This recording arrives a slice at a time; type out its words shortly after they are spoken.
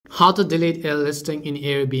How to delete a listing in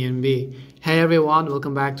Airbnb. Hey everyone,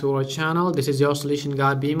 welcome back to our channel. This is your solution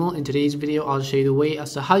guy Bimo. In today's video, I'll show you the way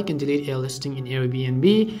as to how you can delete a listing in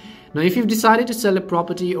Airbnb. Now, if you've decided to sell a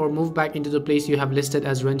property or move back into the place you have listed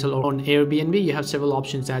as rental or on Airbnb, you have several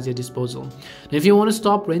options at your disposal. Now, if you want to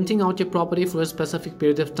stop renting out your property for a specific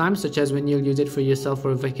period of time, such as when you'll use it for yourself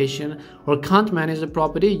for a vacation or can't manage the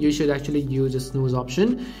property, you should actually use the Snooze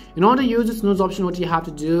option. In order to use the Snooze option, what you have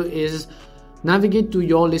to do is navigate to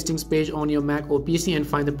your listings page on your Mac or PC and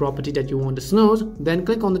find the property that you want to snooze. Then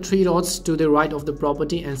click on the three dots to the right of the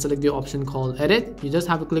property and select the option called edit. You just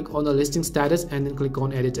have to click on the listing status and then click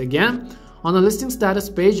on edit again. On the listing status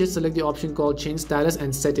page, just select the option called change status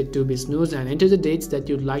and set it to be snooze and enter the dates that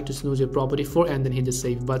you'd like to snooze your property for and then hit the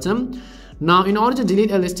save button. Now, in order to delete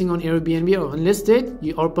a listing on Airbnb or unlist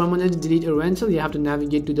it, or permanently delete a rental, you have to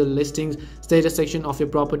navigate to the listings status section of your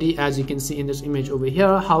property, as you can see in this image over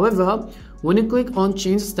here. However, when you click on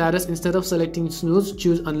change status, instead of selecting snooze,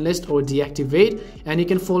 choose unlist or deactivate, and you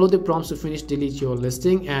can follow the prompts to finish delete your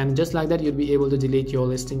listing, and just like that you'll be able to delete your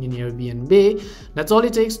listing in Airbnb. That's all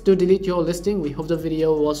it takes to delete your listing. We hope the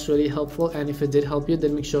video was really helpful, and if it did help you,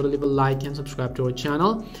 then make sure to leave a like and subscribe to our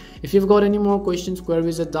channel. If you've got any more questions,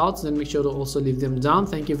 queries or doubts, then make sure to also leave them down.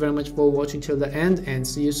 Thank you very much for watching till the end, and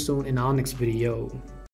see you soon in our next video.